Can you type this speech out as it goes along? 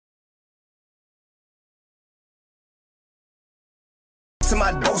to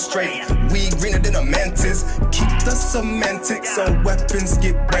my dough straight. Weed greener than a mantis. Keep the semantics so weapons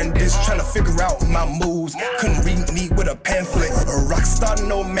get brandished. Tryna figure out my moves. Couldn't read me with a pamphlet. A rock star,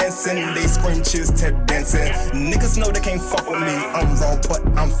 no Manson. They scream cheers, Ted dancing. Niggas know they can't fuck with me. I'm raw, but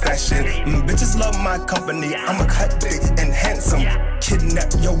I'm fashion. Bitches love my company. I'm eclectic and handsome.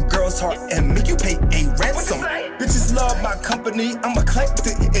 Kidnap your girl's heart and make you pay a ransom. Bitches love my company. I'm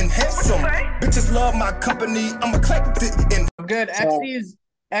eclectic and handsome. Bitches love my company. I'm eclectic and I'm good.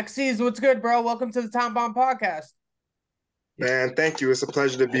 Excs, what's good, bro? Welcome to the Time Bomb Podcast. Man, thank you. It's a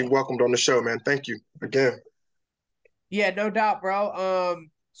pleasure to be welcomed on the show, man. Thank you again. Yeah, no doubt, bro.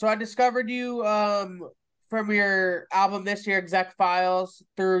 So I discovered you from your album this year, Exec Files,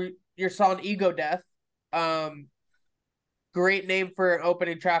 through your song Ego Death. Great name for an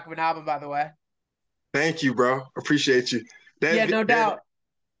opening track of an album, by the way. Thank you, bro. Appreciate you. No doubt.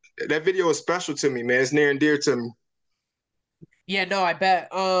 That video is special to me, man. It's near and dear to me. Yeah, no, I bet.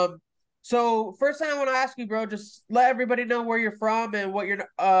 So first thing I want to ask you, bro, just let everybody know where you're from and what you're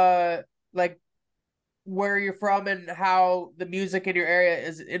where you're from and how the music in your area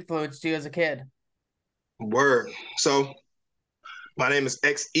has influenced you as a kid. Word. So my name is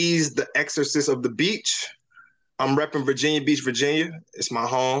Eeze, the Exorcist of the Beach. I'm repping Virginia Beach, Virginia. It's my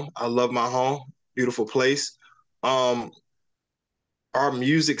home. I love my home. Beautiful place. Our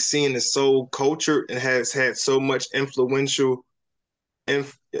music scene is so cultured and has had so much influential,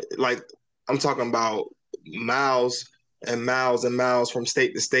 like I'm talking about miles and miles and miles from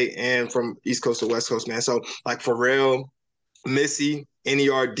state to state and from East Coast to West Coast, man. So like Pharrell, Missy,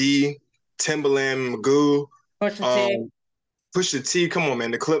 NERD, Timbaland, Magoo, Pusha T. Come on,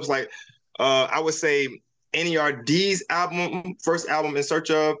 man. The clips, like I would say NERD's first album In Search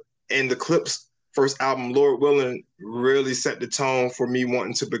Of, and the Clips first album, Lord Willing, really set the tone for me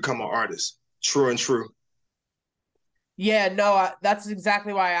wanting to become an artist. True and true. Yeah, no, that's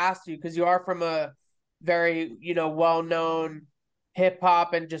exactly why I asked you, because you are from a very, well-known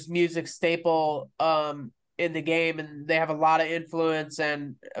hip-hop and just music staple in the game, and they have a lot of influence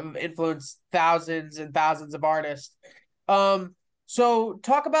and influenced thousands and thousands of artists. So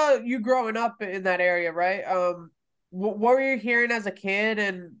talk about you growing up in that area, right? What were you hearing as a kid,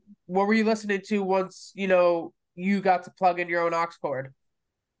 and what were you listening to once, you got to plug in your own aux cord?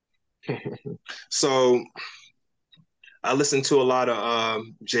 So I listened to a lot of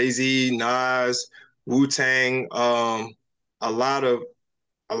Jay-Z, Nas, Wu-Tang, a lot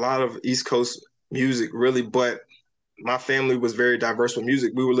of East Coast music, really, but my family was very diverse with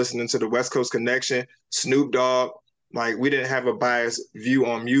music. We were listening to the West Coast Connection, Snoop Dogg. Like, we didn't have a biased view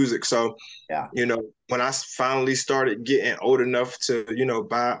on music. So, yeah, when I finally started getting old enough to,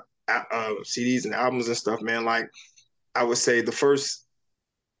 buy CDs and albums and stuff, man, like, I would say the first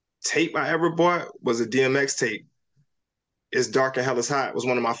tape I ever bought was a DMX tape. It's Dark and Hell is Hot. It was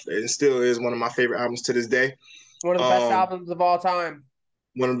it still is one of my favorite albums to this day. One of the best albums of all time.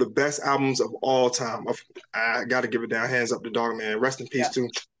 One of the best albums of all time. I got to give it down. Hands up to Dog, man. Rest in peace, too.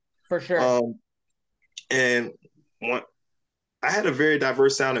 For sure. And I had a very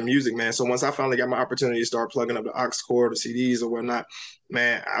diverse sound of music, man. So once I finally got my opportunity to start plugging up the aux cord, the CDs or whatnot,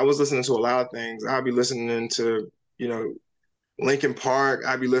 man, I was listening to a lot of things. I'd be listening to, Linkin Park.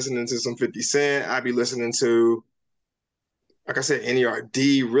 I'd be listening to some 50 Cent. I'd be listening to, like I said,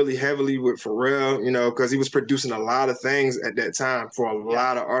 NERD really heavily with Pharrell, because he was producing a lot of things at that time for a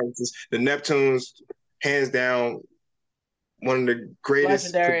lot of artists. The Neptunes, hands down, one of the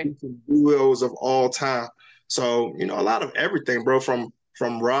greatest producing duos of all time. So, a lot of everything, bro, from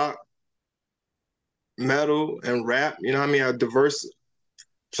rock, metal, and rap, a diverse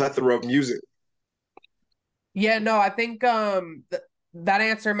plethora of music. Yeah, no, I think that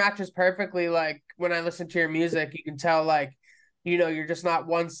answer matches perfectly. Like, when I listen to your music, you can tell, like, you're just not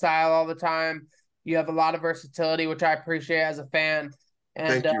one style all the time. You have a lot of versatility, which I appreciate as a fan.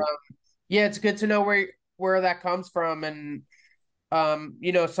 And yeah, it's good to know where that comes from and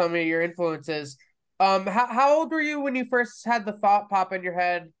some of your influences. How old were you when you first had the thought pop in your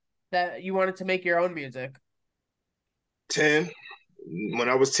head that you wanted to make your own music? 10. When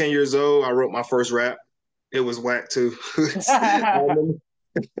I was 10 years old, I wrote my first rap. It was whack too.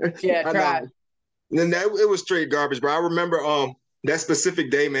 Yeah, trash. And it was straight garbage, bro. I remember that specific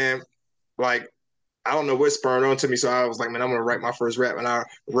day, man. Like, I don't know what spurred on to me, so I was like, man, I'm gonna write my first rap, and I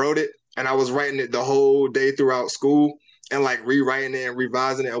wrote it, and I was writing it the whole day throughout school, and like rewriting it and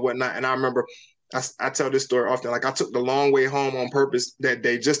revising it and whatnot. And I remember, I tell this story often. Like, I took the long way home on purpose that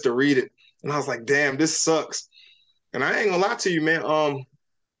day just to read it, and I was like, damn, this sucks. And I ain't gonna lie to you, man.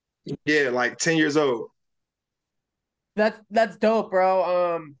 Yeah, like 10 years old. That's dope,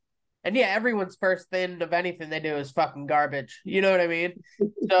 bro. And yeah, everyone's first thing of anything they do is fucking garbage. You know what I mean?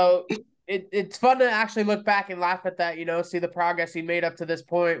 So it's fun to actually look back and laugh at that, see the progress you made up to this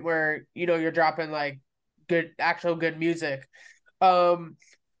point where, you're dropping like actual good music.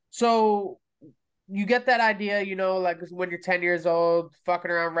 So you get that idea, like when you're 10 years old,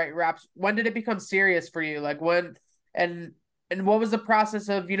 fucking around writing raps. When did it become serious for you? Like when and what was the process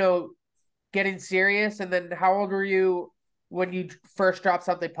of, getting serious? And then how old were you when you first dropped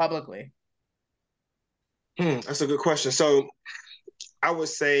something publicly? That's a good question. So I would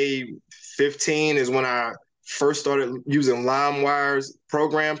say 15 is when I first started using LimeWire's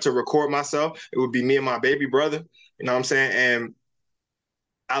program to record myself. It would be me and my baby brother. You know what I'm saying? And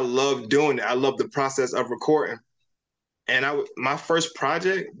I love doing it. I love the process of recording. And my first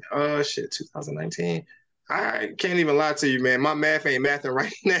project, 2019. I can't even lie to you, man. My math ain't mathing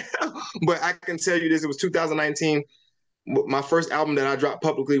right now, but I can tell you this: it was 2019. My first album that I dropped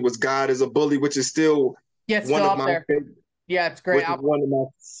publicly was "God Is a Bully," which is still Yeah, it's one still of up my there. favorite. Yeah, it's a great Which is album. one of my.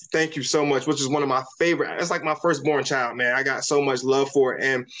 Thank you so much. Which is one of my favorite. It's like my firstborn child, man. I got so much love for it,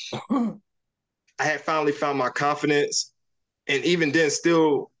 and I had finally found my confidence, and even then,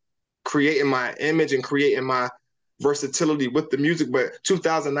 still creating my image and creating my versatility with the music. But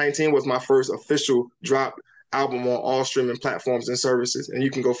 2019 was my first official drop album on all streaming platforms and services. And you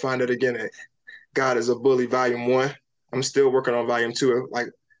can go find it again at God Is a Bully Volume 1. I'm still working on Volume 2. Like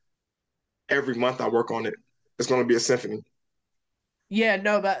every month I work on it. It's going to be a symphony. Yeah,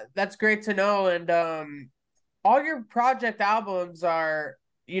 no, that's great to know. And all your project albums are,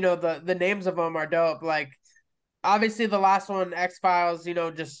 the names of them are dope. Like obviously the last one, X Files,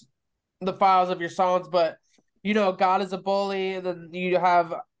 just the files of your songs, but God Is a Bully, and then you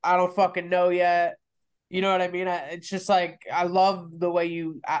have I Don't Fucking Know Yet. You know what I mean? It's just like I love the way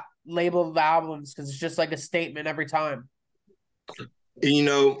you label the albums because it's just like a statement every time.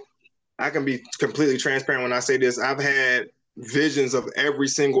 And, I can be completely transparent when I say this. I've had visions of every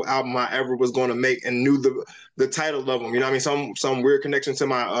single album I ever was going to make and knew the title of them. You know what I mean? Some weird connection to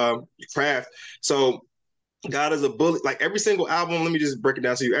my craft. So God Is a Bully. Like every single album, let me just break it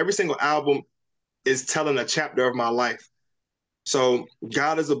down to you. Every single album is telling a chapter of my life. So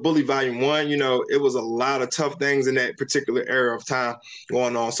God Is a Bully Volume 1, it was a lot of tough things in that particular era of time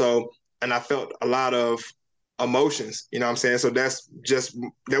going on. So, and I felt a lot of emotions, you know what I'm saying? So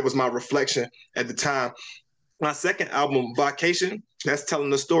that was my reflection at the time. My second album, Vacation, that's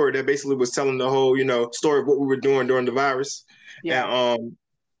telling the story. That basically was telling the whole, story of what we were doing during the virus. Yeah. And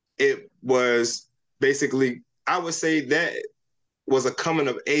it was basically, I would say that was a coming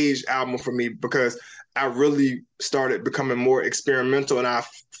of age album for me because I really started becoming more experimental and I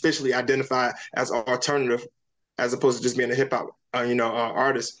officially identified as alternative as opposed to just being a hip hop,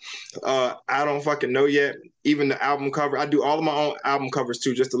 artist. I Don't Fucking Know Yet. Even the album cover, I do all of my own album covers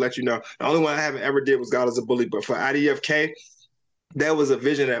too, just to let you know. The only one I haven't ever did was God Is a Bully, but for IDFK, that was a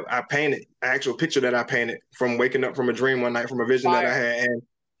vision that I painted, an actual picture that I painted from waking up from a dream one night from a vision that I had.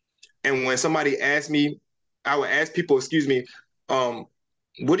 And when somebody asked me, I would ask people, excuse me,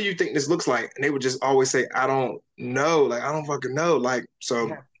 what do you think this looks like? And they would just always say, I don't know. Like, I don't fucking know. Like,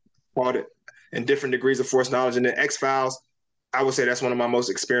 so called it in different degrees of forced knowledge. And then X Files, I would say that's one of my most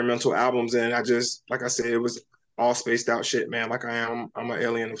experimental albums. And I just, like I said, it was all spaced out shit, man. Like I'm an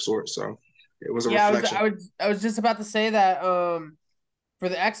alien of sorts. So it was a reflection. I was just about to say that for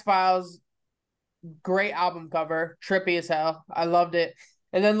the X Files, great album cover, trippy as hell. I loved it.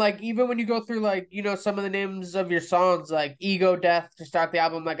 And then like even when you go through like, some of the names of your songs, like Ego Death to start the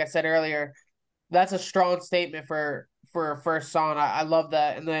album, like I said earlier, that's a strong statement for a first song. I love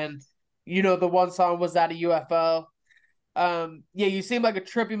that. And then, the one song Was That a UFO? Yeah, you seem like a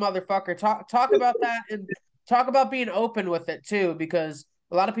trippy motherfucker. Talk about that and talk about being open with it too, because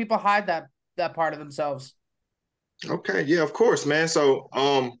a lot of people hide that part of themselves. Okay, yeah, of course, man. So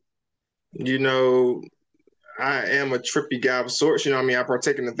you know, I am a trippy guy of sorts. You know what I mean? I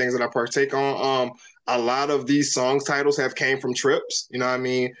partake in the things that I partake on. A lot of these songs titles have came from trips. You know what I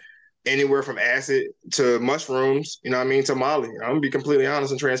mean? Anywhere from acid to mushrooms. You know what I mean? To Molly. I'm gonna be completely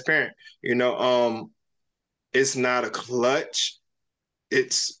honest and transparent. It's not a clutch.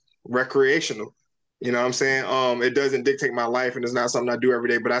 It's recreational. You know what I'm saying? It doesn't dictate my life, and it's not something I do every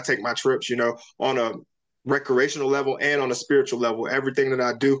day. But I take my trips, on a recreational level and on a spiritual level. Everything that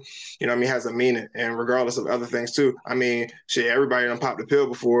I do, has a meaning, and regardless of other things too. I mean, shit, everybody done popped a pill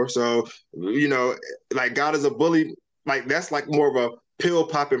before, so like God Is a Bully, like that's like more of a pill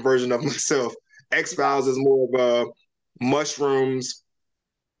popping version of myself. X Files is more of a mushrooms,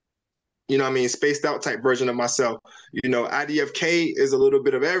 spaced out type version of myself. IDFK is a little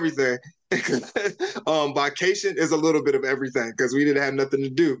bit of everything. Vacation is a little bit of everything because we didn't have nothing to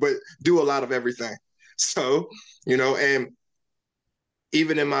do, but do a lot of everything. So, and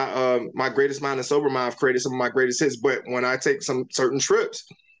even in my greatest mind and sober mind, I've created some of my greatest hits. But when I take some certain trips,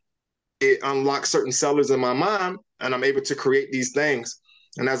 it unlocks certain sellers in my mind, and I'm able to create these things.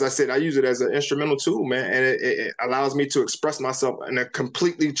 And as I said, I use it as an instrumental tool, man, and it allows me to express myself in a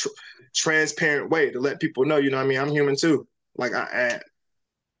completely transparent way to let people know, what I mean, I'm human too. Like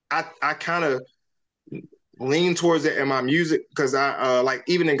I kind of lean towards it in my music because I like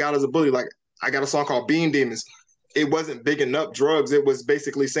even in God is a Bully, like I got a song called Bean Demons. It wasn't bigging up drugs. It was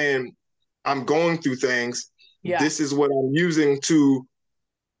basically saying I'm going through things. Yeah. This is what I'm using to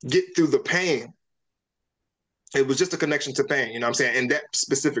get through the pain. It was just a connection to pain, what I'm saying, in that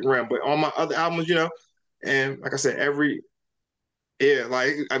specific realm. But on my other albums, and like I said, I've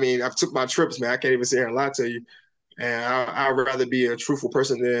took my trips, man. I can't even sit here and lie to you. And I'd rather be a truthful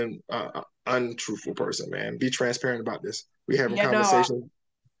person than an untruthful person, man. Be transparent about this. We having conversations.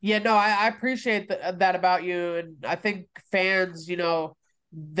 I appreciate that about you. And I think fans,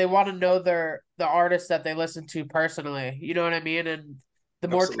 they want to know the artist that they listen to personally. You know what I mean? And the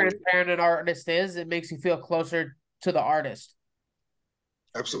more transparent an artist is, it makes you feel closer to the artist.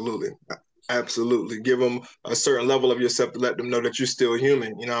 Absolutely. Give them a certain level of yourself to let them know that you're still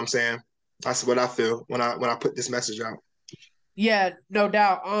human. You know what I'm saying? That's what I feel when I put this message out. Yeah, no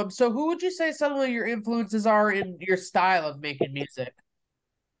doubt. So who would you say some of your influences are in your style of making music?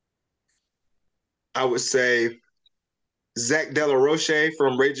 I would say Zach De La Roche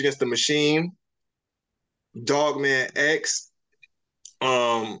from Rage Against the Machine, Dogman X,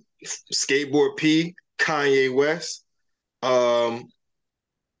 Skateboard P, Kanye West,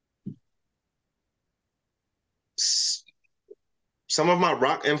 some of my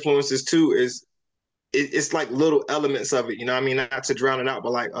rock influences too it's like little elements of it, you know what I mean? Not to drown it out,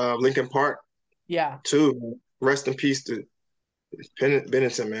 but like Linkin Park. Yeah. Too. Rest in peace to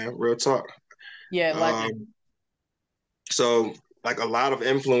Bennington, man. Real talk. Yeah, so like a lot of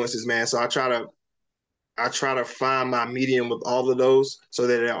influences, man. So I try to find my medium with all of those so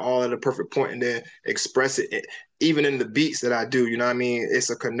that they're all at a perfect point and then express it even in the beats that I do, you know what I mean? It's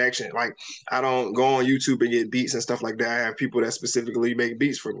a connection. Like I don't go on YouTube and get beats and stuff like that. I have people that specifically make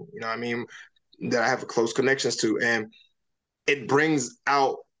beats for me, you know what I mean? That I have close connections to. And it brings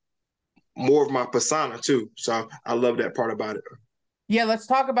out more of my persona too. So I love that part about it. Yeah, let's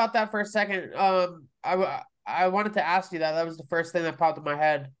talk about that for a second. I wanted to ask you that. That was the first thing that popped in my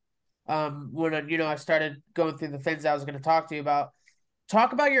head. When I started going through the things I was going to talk to you about.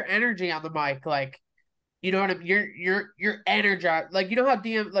 Talk about your energy on the mic, like, you know what I mean? You're energized. Like, you know how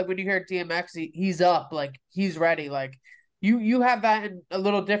like when you hear DMX, he's up, like he's ready. Like you have that in a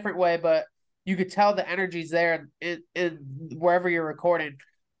little different way, but you could tell the energy's there in wherever you're recording.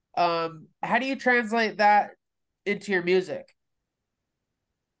 How do you translate that into your music?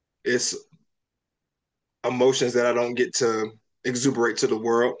 It's emotions that I don't get to exuberate to the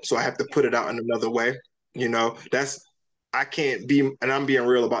world, so I have to put it out in another way. I can't be, and I'm being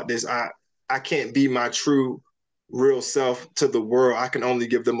real about this. I can't be my true real self to the world. I can only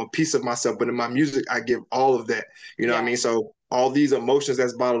give them a piece of myself, but in my music I give all of that. You know what I mean? So all these emotions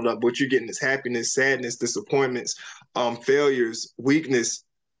that's bottled up, what you're getting is happiness, sadness, disappointments, failures, weakness,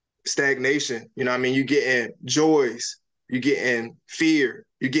 stagnation. You know what I mean? You're getting joys, you're getting fear,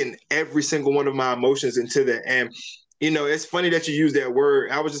 you're getting every single one of my emotions into that. And it's funny that you use that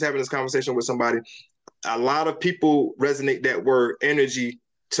word. I was just having this conversation with somebody. A lot of people resonate that word energy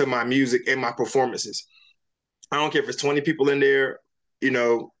to my music and my performances. I don't care if it's 20 people in there, I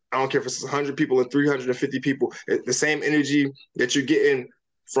don't care if it's 100 people and 350 people. The same energy that you're getting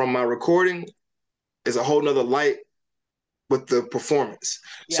from my recording is a whole nother light with the performance.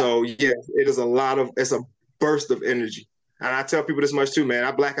 Yeah. So yeah, it's a burst of energy. And I tell people this much too, man.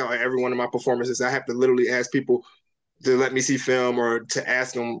 I black out at every one of my performances. I have to literally ask people to let me see film or to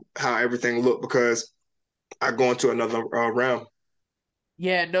ask them how everything looked because I go into another realm.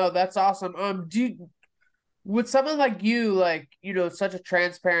 Yeah, no, that's awesome. With someone like you, like, such a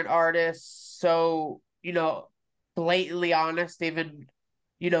transparent artist, so, blatantly honest, even,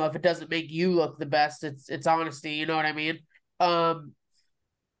 if it doesn't make you look the best, it's honesty, you know what I mean?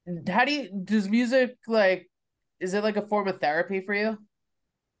 Does music, like, is it like a form of therapy for you?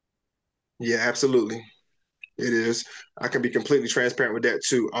 Yeah, absolutely. It is. I can be completely transparent with that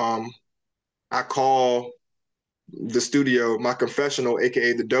too. I call the studio my confessional,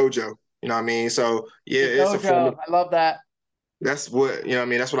 aka the dojo. You know what I mean? So yeah, it's a form of, I love that. That's what,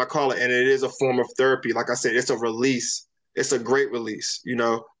 that's what I call it. And it is a form of therapy. Like I said, it's a release. It's a great release,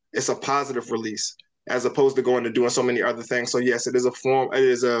 it's a positive release as opposed to going to doing so many other things. So yes, it is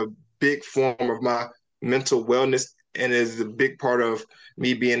a big form of my mental wellness, and is a big part of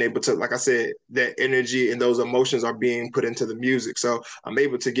me being able to, like I said, that energy and those emotions are being put into the music. So I'm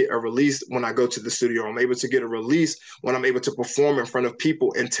able to get a release when I go to the studio. I'm able to get a release when I'm able to perform in front of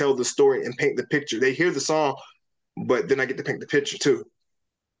people and tell the story and paint the picture. They hear the song, but then I get to paint the picture too.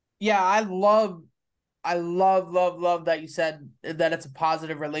 Yeah, I love that you said that it's a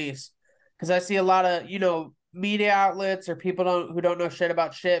positive release, because I see a lot of, media outlets or people who don't know shit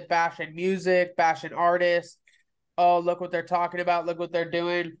about shit bashing music, bashing artists. Oh, look what they're talking about, look what they're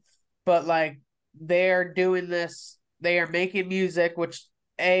doing. But like, they're doing this, they are making music, which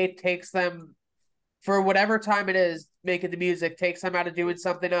takes them, for whatever time it is making the music, takes them out of doing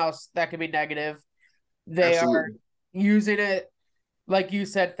something else that can be negative. They are Absolutely. using it, like you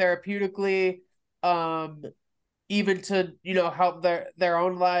said, therapeutically, um, even to, help their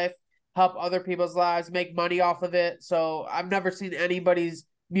own life, help other people's lives, make money off of it. So I've never seen anybody's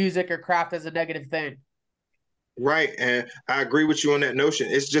music or craft as a negative thing. Right. And I agree with you on that notion.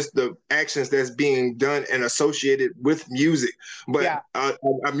 It's just the actions that's being done and associated with music. But Yeah,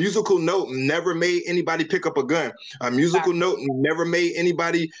 a musical note never made anybody pick up a gun. A musical exactly. note never made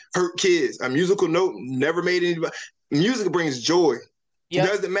anybody hurt kids. A musical note never made anybody. Music brings joy. It Yep.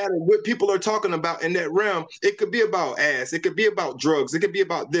 doesn't matter what people are talking about in that realm. It could be about ass. It could be about drugs. It could be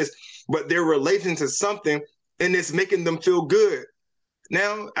about this, but they're relating to something and it's making them feel good.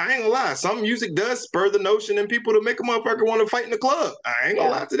 Now, I ain't gonna lie, some music does spur the notion in people to make a motherfucker want to fight in the club. I ain't gonna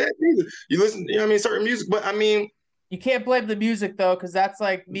Yeah. lie to that either. You listen, certain music, but I mean, You can't blame the music though, because that's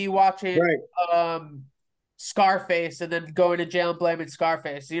like me watching right, Scarface and then going to jail and blaming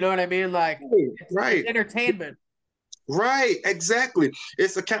Scarface. You know what I mean? Like, it's right, entertainment. right, exactly.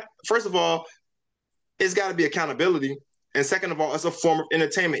 First of all, it's got to be accountability, and second of all, it's a form of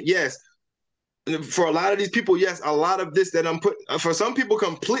entertainment. Yes, for a lot of these people, yes, a lot of this that I'm put for some people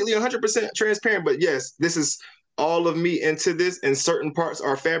completely 100% transparent, but yes, this is all of me into this, and certain parts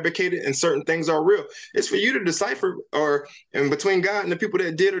are fabricated and certain things are real. It's for you to decipher, or in between God and the people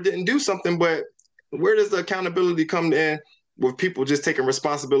that did or didn't do something. But where does the accountability come in with people just taking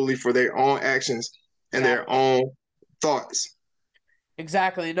responsibility for their own actions and their Exactly. own thoughts?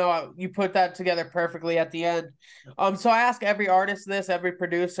 Exactly. No, you put that together perfectly at the end. So I ask every artist this, every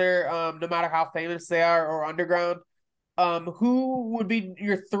producer, no matter how famous they are or underground, who would be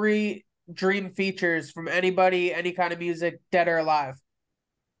your three dream features from anybody, any kind of music, dead or alive?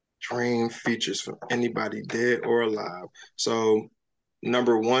 Dream features for anybody dead or alive. So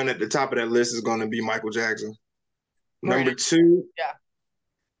number one at the top of that list is going to be Michael Jackson. Great. Number two, Yeah.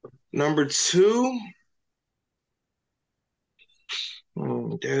 number two,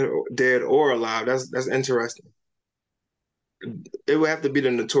 dead or alive. That's interesting. It would have to be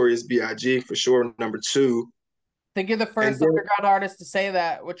the Notorious B.I.G. for sure. Number two, I think you're the and first then underground artist to say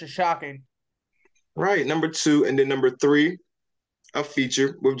that, which is shocking. right, number two, and then number three, a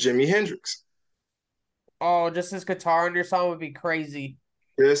feature with Jimi Hendrix. Oh, just his guitar on your song would be crazy.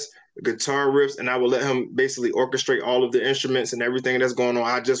 This guitar riffs, and I would let him basically orchestrate all of the instruments and everything that's going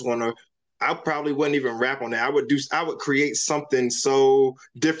on. I probably wouldn't even rap on that. I would create something so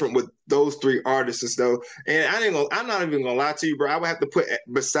different with those three artists though. And I'm not even gonna lie to you, bro. I would have to put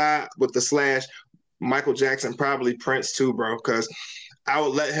beside with the slash Michael Jackson, probably Prince too, bro, because I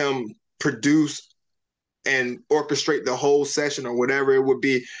would let him produce and orchestrate the whole session or whatever it would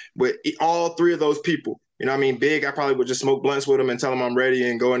be with all three of those people. You know what I mean? Big, I probably would just smoke blunts with him and tell him I'm ready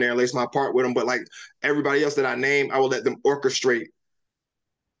and go in there and lace my part with him. But like everybody else that I name, I would let them orchestrate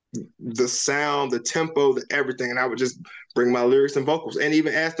the sound, the tempo, the everything. And I would just bring my lyrics and vocals and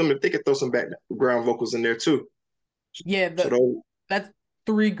even ask them if they could throw some background vocals in there too. Yeah, So those, that's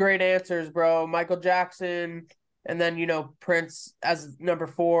three great answers, bro. Michael Jackson, and then Prince as number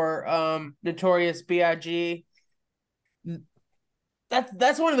four. Notorious B.I.G.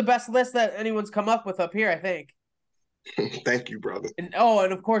 That's one of the best lists that anyone's come up with up here, I think. thank you, brother. And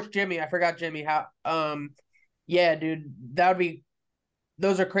of course Jimmy. I forgot Jimmy. Yeah, dude, that would be.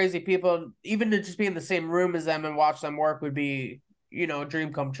 Those are crazy people. Even to just be in the same room as them and watch them work would be, a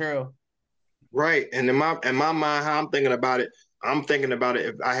dream come true. Right. And in my mind, how I'm thinking about it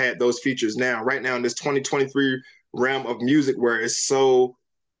if I had those features now, right now in this 2023 realm of music where it's so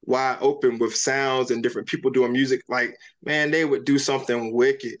wide open with sounds and different people doing music, like, man, they would do something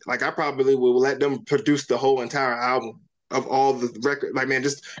wicked. Like I probably would let them produce the whole entire album of all the record. Like, man,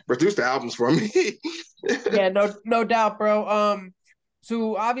 just produce the albums for me. Yeah, no doubt, bro.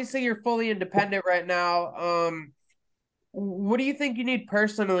 So obviously you're fully independent right now. What do you think you need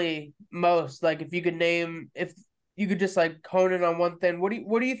personally most? Like if you could just like hone in on one thing, what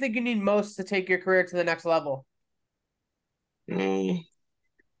do you think you need most to take your career to the next level? Mm,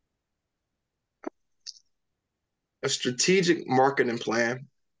 a strategic marketing plan,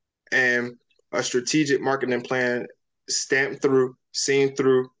 and a strategic marketing plan stamped through, seen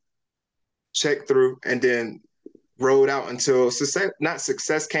through, checked through, and then rolled out until success, not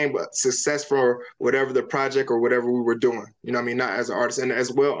success came, but success for whatever the project or whatever we were doing. You know what I mean? Not as an artist. And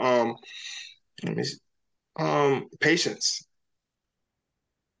as well, let me see, patience.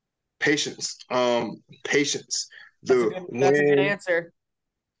 Patience. Patience. The That's a good when answer.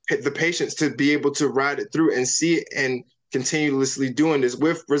 the patience to be able to ride it through and see it and continuously doing this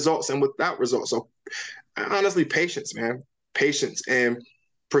with results and without results. So honestly, patience, man. Patience and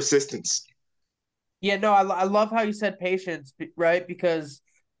persistence. Yeah, no, I love how you said patience, right? Because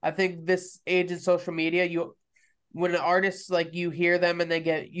I think this age in social media, when artists like you hear them and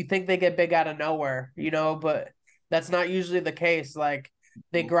you think they get big out of nowhere, but that's not usually the case. Like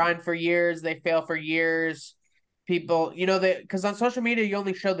they grind for years, they fail for years. People, because on social media you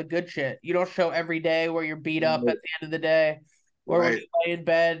only show the good shit. You don't show every day where you're beat up at the end of the day, or when Right. you lay in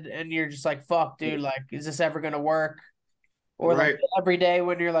bed and you're just like, fuck, dude, like, is this ever gonna work? Or like Right. every day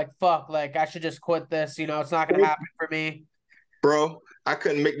when you're like, fuck, like I should just quit this, it's not gonna happen for me. Bro, I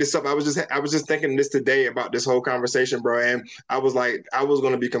couldn't make this up. I was just thinking this today about this whole conversation, bro. And I was like, I was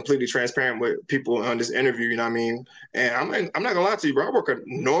gonna be completely transparent with people on this interview, you know what I mean? And I'm not gonna lie to you, bro. I work a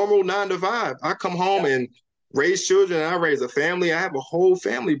normal 9 to 5. I come home and raise children, and I raise a family. I have a whole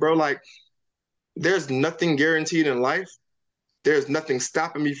family, bro. Like, there's nothing guaranteed in life. There's nothing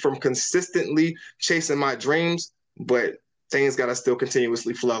stopping me from consistently chasing my dreams, but things gotta still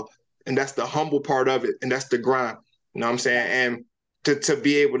continuously flow. And that's the humble part of it, and that's the grind. You know what I'm saying? And to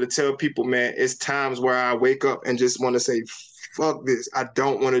be able to tell people, man, it's times where I wake up and just want to say, fuck this. I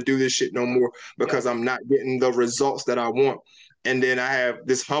don't want to do this shit no more because I'm not getting the results that I want. And then I have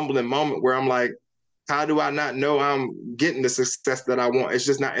this humbling moment where I'm like, how do I not know I'm getting the success that I want? It's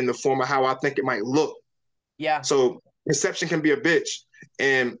just not in the form of how I think it might look. Yeah. So perception can be a bitch.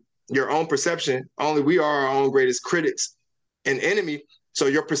 And your own perception, only we are our own greatest critics and enemy. So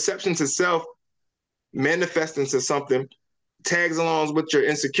your perception to self manifests into something, tags along with your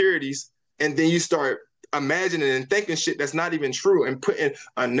insecurities, and then you start imagining and thinking shit that's not even true and putting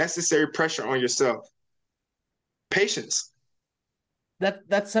unnecessary pressure on yourself. Patience.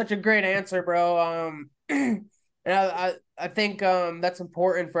 That's such a great answer, bro. And I think that's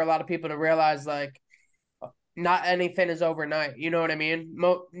important for a lot of people to realize, like, not anything is overnight. You know what I mean?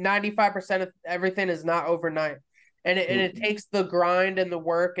 95% of everything is not overnight. And it takes the grind and the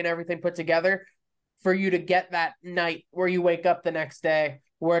work and everything put together for you to get that night where you wake up the next day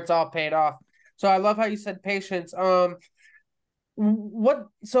where it's all paid off. So I love how you said patience. So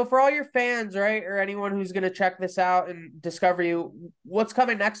for all your fans, right, or anyone who's going to check this out and discover you, what's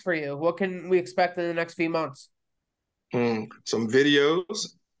coming next for you? What can we expect in the next few months? Some videos.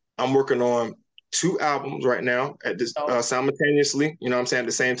 I'm working on 2 albums right now at this simultaneously. You know what I'm saying? At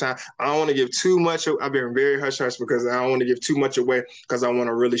the same time, I don't want to give too much. I've been very hush hush because I don't want to give too much away because I want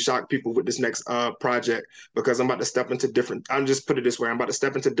to really shock people with this next project because I'm about to step into different. I'm just put it this way. I'm about to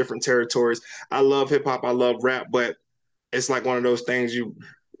step into different territories. I love hip hop. I love rap, but it's like one of those things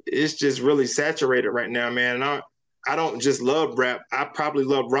it's just really saturated right now, man. And I don't just love rap. I probably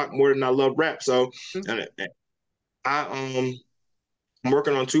love rock more than I love rap. So and I'm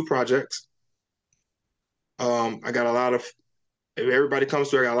working on 2 projects. I got a lot of if everybody comes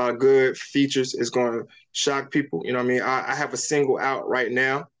through, I got a lot of good features. It's going to shock people. You know what I mean? I have a single out right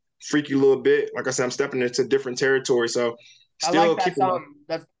now, Freaky Little Bit. Like I said, I'm stepping into different territory. So I still like that keeping song.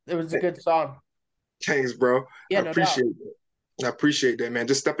 It was a good song. Thanks, bro. Yeah, no doubt. I appreciate that, man.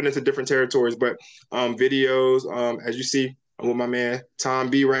 Just stepping into different territories. But videos, as you see, I'm with my man Tom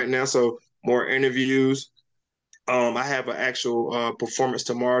B right now. So more interviews. I have an actual performance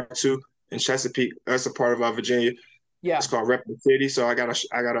tomorrow too in Chesapeake. That's a part of Virginia. Yeah. It's called Rep the City. So I got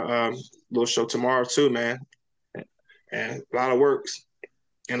a little show tomorrow too, man. And a lot of works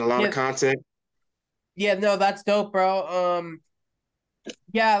and a lot of content. Yeah, no, that's dope, bro.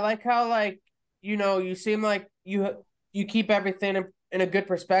 Yeah, I like how, like, you seem like you keep everything in a good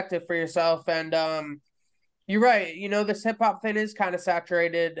perspective for yourself, and you're right. This hip hop thing is kind of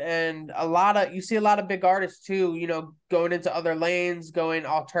saturated, and you see a lot of big artists too, going into other lanes, going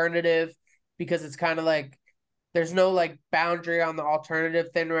alternative, because it's kind of like there's no like boundary on the alternative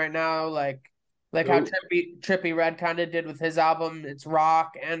thing right now, like how Trippy Red kind of did with his album. It's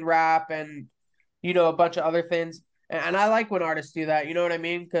rock and rap and a bunch of other things. And I like when artists do that, you know what I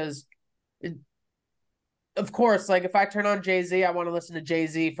mean? Because, of course, like if I turn on Jay-Z, I want to listen to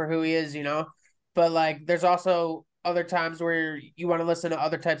Jay-Z for who he is, But like there's also other times where you want to listen to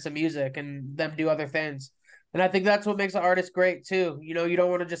other types of music and them do other things. And I think that's what makes an artist great too. You don't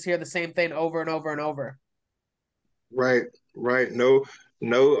want to just hear the same thing over and over and over. Right, right.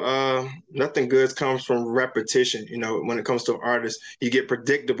 Nothing good comes from repetition. When it comes to artists, you get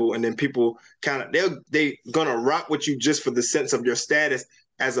predictable, and then people kind of they gonna rock with you just for the sense of your status,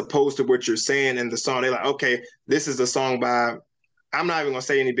 as opposed to what you're saying in the song. They're like, okay, this is a song by. I'm not even gonna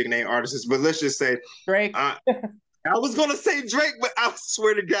say any big name artists, but let's just say, Drake. I I was gonna say Drake, but I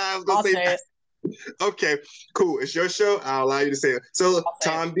swear to God, I was gonna I'll say. say it. Okay, cool. It's your show. I'll allow you to say it. So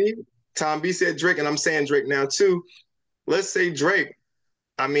I'll say it. Tom B said Drake, and I'm saying Drake now too. Let's say Drake.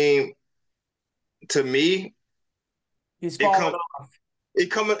 I mean, to me, He's it falling come off.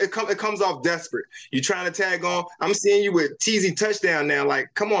 it comes off desperate. You trying to tag on. I'm seeing you with TZ touchdown now. Like,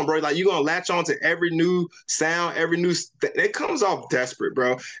 come on, bro. Like, you gonna latch on to every new sound, every new. It comes off desperate,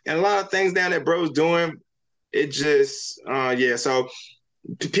 bro. And a lot of things down that bro's doing, it just, yeah. So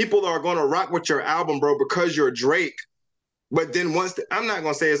people are gonna rock with your album, bro, because you're Drake. But then I'm not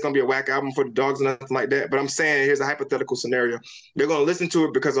gonna say it's gonna be a whack album for the dogs or nothing like that. But I'm saying here's a hypothetical scenario. They're gonna listen to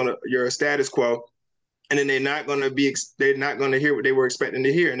it because your status quo, and then they're not gonna hear what they were expecting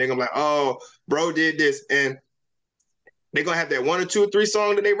to hear, and they're gonna be like, oh, bro did this, and they're gonna have that one or two or three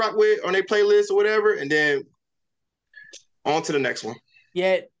song that they rock with on their playlist or whatever, and then on to the next one.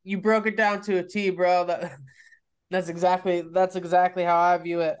 Yeah, you broke it down to a T, bro. That's exactly how I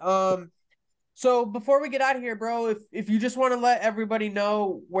view it. So before we get out of here, bro, if you just want to let everybody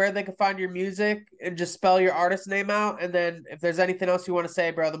know where they can find your music and just spell your artist name out, and then if there's anything else you want to say,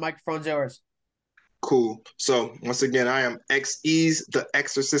 bro, the microphone's yours. Cool. So once again, I am Eeze, the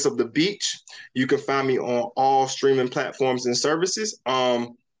Exorcist of the Beach. You can find me on all streaming platforms and services. My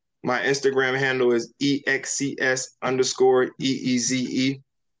Instagram handle is EXCS underscore EEZE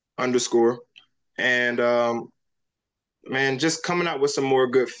underscore. And man, just coming out with some more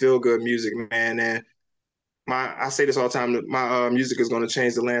good feel good music, man. And I say this all the time, that my music is going to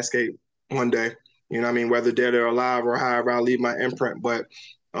change the landscape one day. You know what I mean? Whether dead or alive or however I leave my imprint. But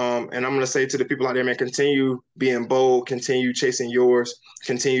and I'm going to say to the people out there, man, continue being bold, continue chasing yours,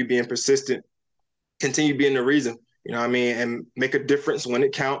 continue being persistent, continue being the reason. You know what I mean? And make a difference when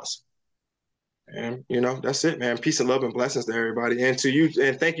it counts. And that's it, man. Peace and love and blessings to everybody, and to you.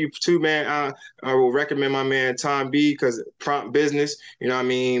 And thank you too, man. I will recommend my man Tom B, because prompt business. You know what I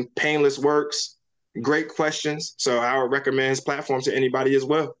mean? Painless works. Great questions. So I would recommend his platform to anybody as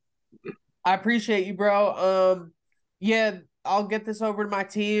well. I appreciate you, bro. Yeah, I'll get this over to my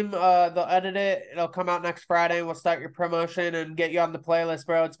team. They'll edit it. It'll come out next Friday. We'll start your promotion and get you on the playlist,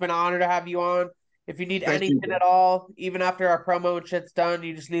 bro. It's been an honor to have you on. If you need Thank you, anything bro. at all, even after our promo and shit's done,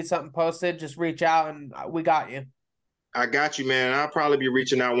 you just need something posted, just reach out and we got you. I got you, man. I'll probably be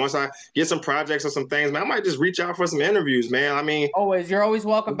reaching out once I get some projects or some things, man. I might just reach out for some interviews, man. I mean, You're always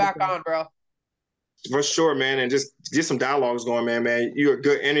welcome back on, bro. for sure, man, and just get some dialogues going, man. Man, you're a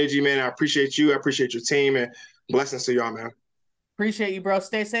good energy, man. I appreciate you. I appreciate your team, and blessings to y'all, man. Appreciate you, bro.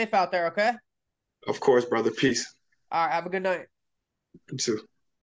 Stay safe out there, okay? Of course, brother. Peace. All right, have a good night. You too.